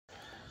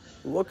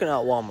Working at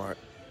Walmart,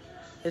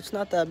 it's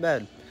not that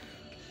bad.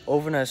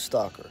 Overnight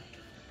stalker.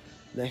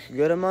 Make a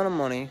good amount of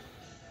money,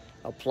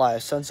 apply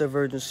a sense of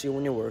urgency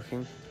when you're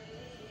working,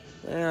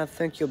 and I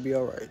think you'll be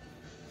alright.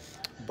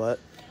 But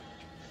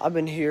I've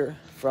been here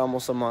for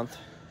almost a month.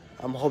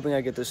 I'm hoping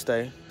I get to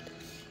stay.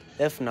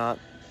 If not,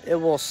 it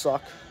will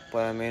suck,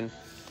 but I mean,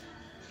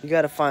 you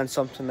gotta find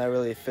something that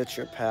really fits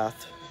your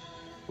path,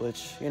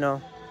 which,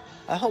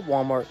 I hope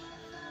Walmart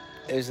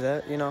is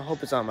that. I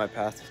hope it's on my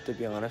path, to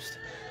be honest.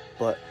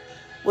 But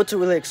what to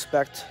really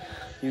expect?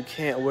 You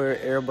can't wear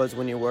earbuds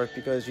when you work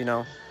because,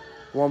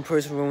 one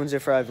person ruins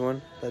it for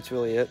everyone. That's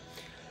really it.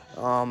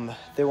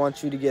 They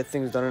want you to get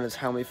things done in a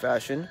timely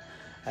fashion,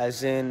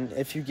 as in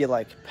if you get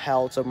like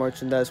pallets of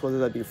merchandise, whether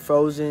that be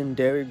frozen,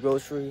 dairy,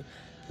 grocery,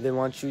 they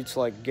want you to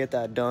like get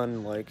that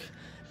done, like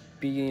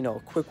be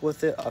quick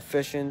with it,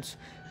 efficient.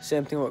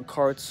 Same thing with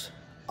carts.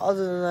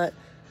 Other than that,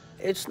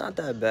 it's not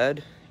that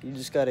bad. You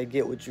just gotta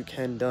get what you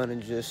can done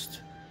and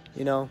just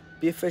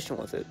be efficient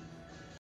with it.